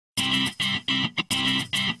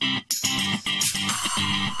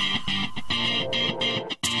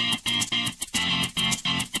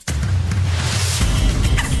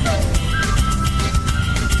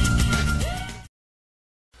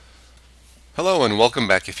Hello and welcome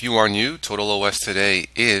back. If you are new, Total OS Today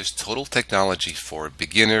is total technology for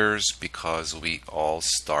beginners because we all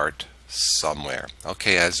start somewhere.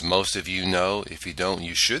 Okay, as most of you know, if you don't,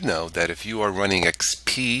 you should know that if you are running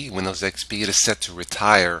XP, Windows XP, it is set to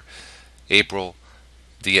retire April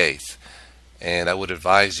the 8th. And I would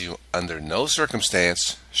advise you under no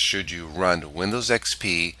circumstance should you run Windows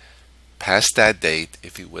XP past that date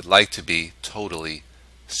if you would like to be totally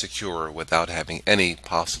secure without having any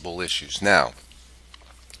possible issues. Now,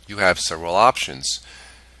 you have several options.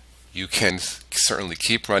 You can certainly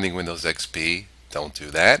keep running Windows XP. Don't do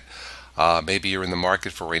that. Maybe you're in the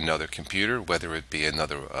market for another computer, whether it be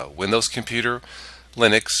another Windows computer,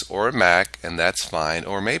 Linux, or a Mac, and that's fine.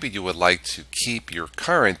 Or maybe you would like to keep your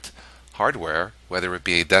current hardware, whether it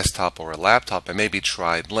be a desktop or a laptop, and maybe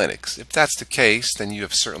try Linux. If that's the case, then you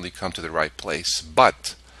have certainly come to the right place.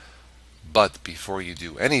 But before you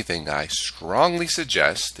do anything, I strongly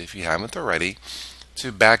suggest, if you haven't already, to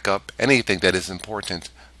back up anything that is important.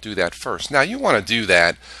 Do that first. Now, you want to do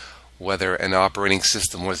that whether an operating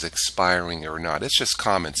system was expiring or not. It's just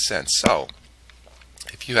common sense. So,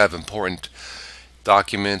 if you have important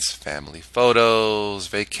documents, family photos,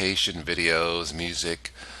 vacation videos,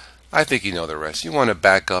 music, I think you know the rest. You want to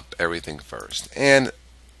back up everything first. And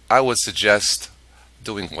I would suggest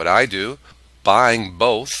doing what I do, buying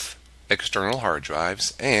both external hard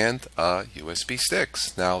drives and USB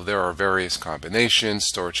sticks. Now, there are various combinations,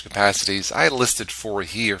 storage capacities. I listed 4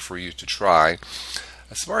 here for you to try.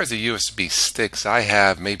 As far as the USB sticks, I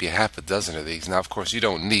have maybe a half a dozen of these. Now, of course, you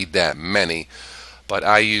don't need that many, but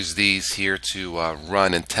I use these here to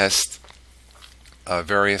run and test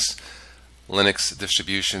various Linux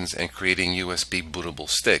distributions and creating USB bootable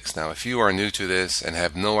sticks. Now, if you are new to this and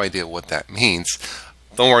have no idea what that means,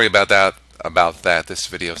 don't worry about that. This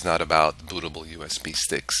video is not about bootable USB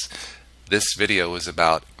sticks. This video is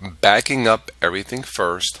about backing up everything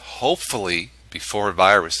first, hopefully before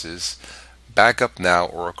viruses. Back up now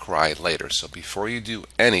or cry later. So before you do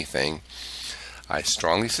anything, I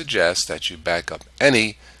strongly suggest that you back up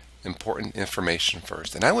any important information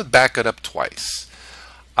first. And I would back it up twice.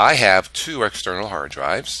 I have 2 external hard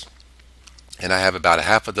drives, and I have about a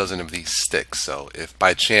half a dozen of these sticks. So if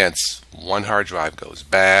by chance one hard drive goes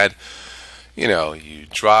bad, you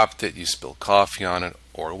dropped it, you spilled coffee on it,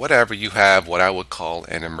 or whatever, you have what I would call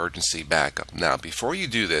an emergency backup. Now, before you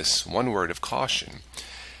do this, one word of caution.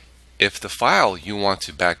 If the file you want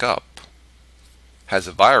to back up has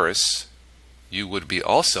a virus, you would be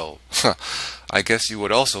also, I guess you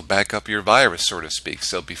would also back up your virus, so to speak.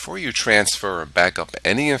 So before you transfer or back up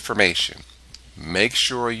any information, make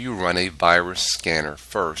sure you run a virus scanner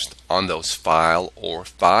first on those file or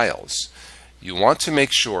files. You want to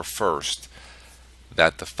make sure first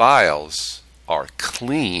that the files are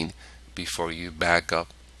clean before you back up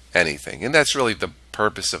anything. And that's really the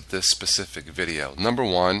purpose of this specific video. Number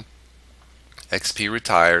 1, XP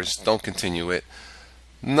retires, don't continue it.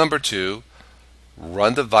 Number 2,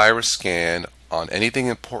 run the virus scan on anything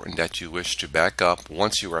important that you wish to back up.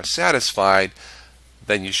 Once you are satisfied,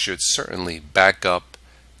 then you should certainly back up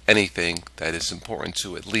anything that is important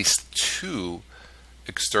to at least 2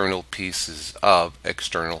 external pieces of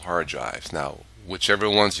external hard drives. Now, whichever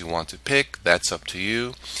ones you want to pick, that's up to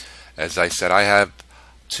you. As I said, I have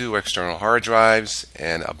 2 external hard drives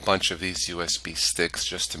and a bunch of these USB sticks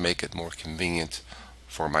just to make it more convenient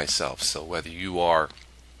for myself. So whether you are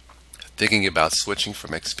thinking about switching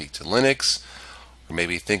from XP to Linux, or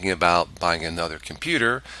maybe thinking about buying another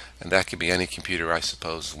computer, and that could be any computer, I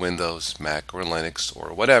suppose, Windows, Mac, or Linux,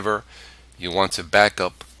 or whatever, you want to back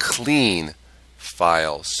up clean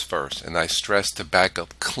files first. And I stress to back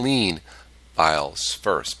up clean files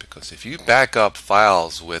first, because if you back up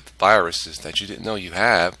files with viruses that you didn't know you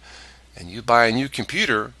have, and you buy a new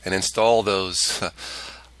computer and install those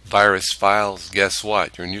virus files, guess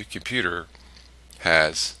what? Your new computer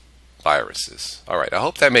has viruses. Alright, I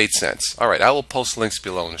hope that made sense. Alright, I will post links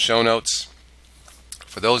below in the show notes.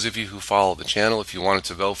 For those of you who follow the channel, if you wanted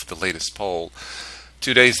to vote for the latest poll,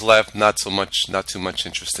 2 days left, not too much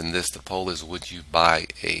interest in this. The poll is, would you buy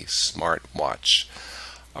a smartwatch?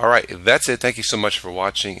 Alright, that's it. Thank you so much for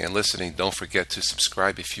watching and listening. Don't forget to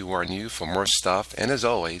subscribe if you are new for more stuff. And as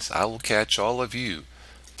always, I will catch all of you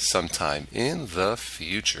sometime in the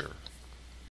future.